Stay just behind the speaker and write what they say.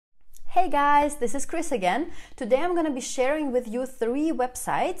Hey guys, this is Chris again. Today I'm going to be sharing with you 3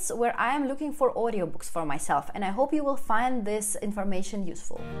 websites where I am looking for audiobooks for myself, and I hope you will find this information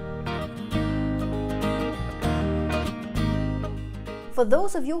useful. For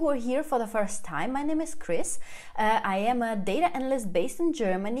those of you who are here for the first time, my name is Chris. I am a data analyst based in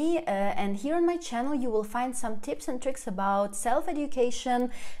Germany, and here on my channel you will find some tips and tricks about self-education,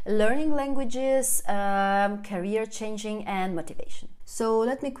 learning languages, career changing and motivation. So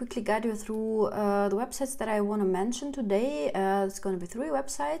let me quickly guide you through the websites that I want to mention today. It's going to be 3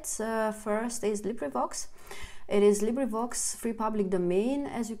 websites. First is LibriVox. It is LibriVox free public domain,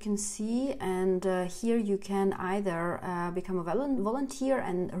 as you can see, and here you can either become a volunteer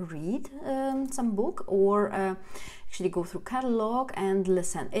and read some book, or actually go through catalog and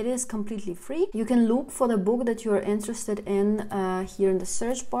listen. It is completely free. You can look for the book that you are interested in here in the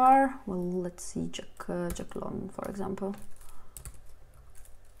search bar. Well, let's see, Jack London, for example.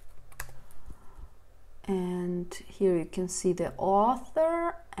 And here you can see the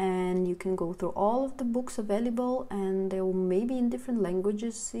author, and you can go through all of the books available, and they will maybe in different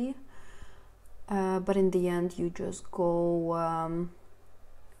languages, see, but in the end you just go,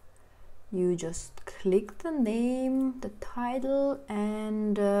 you just click the name, the title,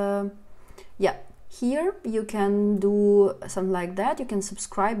 and yeah, here you can do something like that. You can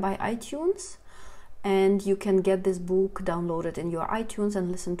subscribe by iTunes, and you can get this book downloaded in your iTunes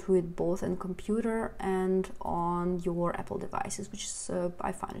and listen to it both on computer and on your Apple devices, which is,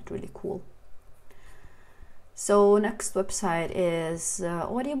 I find it really cool. So next website is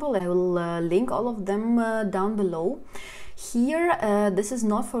Audible. I will link all of them down below. Here, this is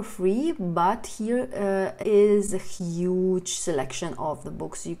not for free, but here is a huge selection of the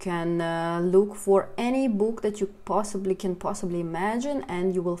books. You can look for any book that you can possibly imagine,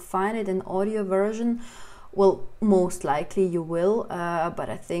 and you will find it in audio version. Well, most likely you will, but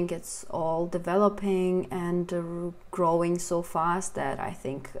I think it's all developing and growing so fast that I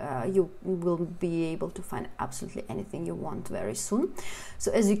think you will be able to find absolutely anything you want very soon.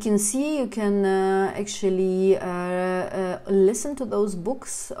 So as you can see, you can actually listen to those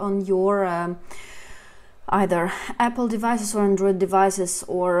books on your either Apple devices or Android devices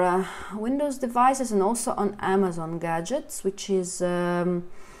or Windows devices, and also on Amazon gadgets, which is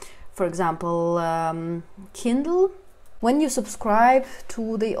for example, Kindle. When you subscribe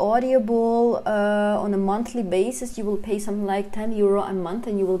to the Audible on a monthly basis, you will pay something like €10 a month,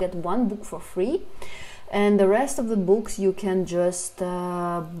 and you will get 1 book for free. And the rest of the books you can just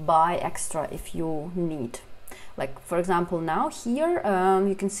buy extra if you need. Like, for example, now here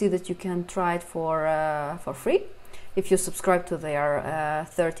you can see that you can try it for free if you subscribe to their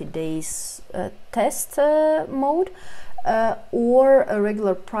 30 days test mode. Or a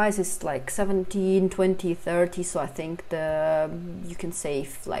regular price is like 17, 20, 30, so I think you can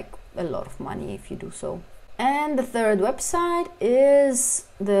save like a lot of money if you do so. And the third website is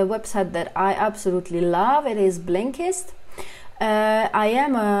the website that I absolutely love. It is Blinkist. I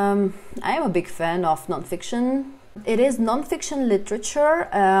am a big fan of nonfiction. It is nonfiction literature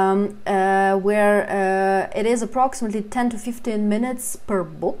where it is approximately 10 to 15 minutes per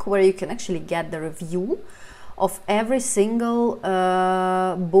book, where you can actually get the review of every single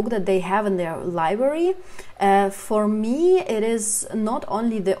book that they have in their library. For me, it is not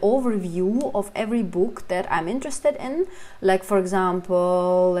only the overview of every book that I'm interested in, like for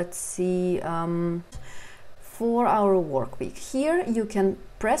example, let's see, 4-hour work week. Here you can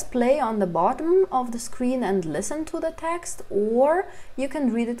press play on the bottom of the screen and listen to the text, or you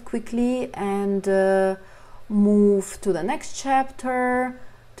can read it quickly and move to the next chapter,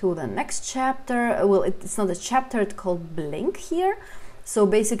 Well, it's not a chapter, it's called Blink here. So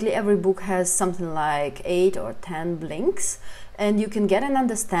basically every book has something like 8 or 10 blinks, and you can get an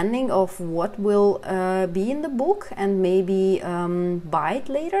understanding of what will be in the book and maybe buy it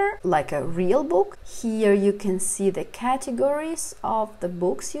later, like a real book. Here you can see the categories of the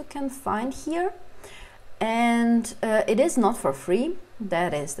books you can find here, and it is not for free.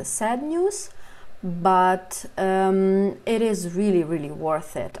 That is the sad news. But it is really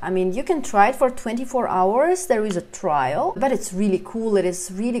worth it. I mean, you can try it for 24 hours. There is a trial, but it's really cool. It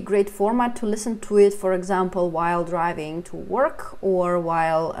is really great format to listen to it, for example, while driving to work or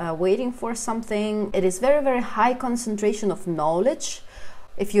while waiting for something. It is very high concentration of knowledge.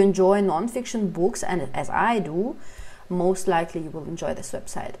 If you enjoy nonfiction books, and as I do, most likely you will enjoy this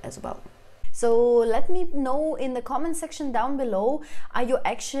website as well. So let me know in the comment section down below, are you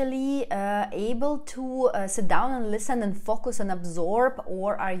actually able to sit down and listen and focus and absorb,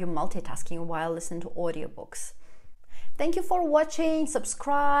 or are you multitasking while listening to audiobooks? Thank you for watching,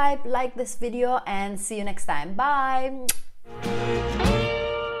 subscribe, like this video, and see you next time. Bye!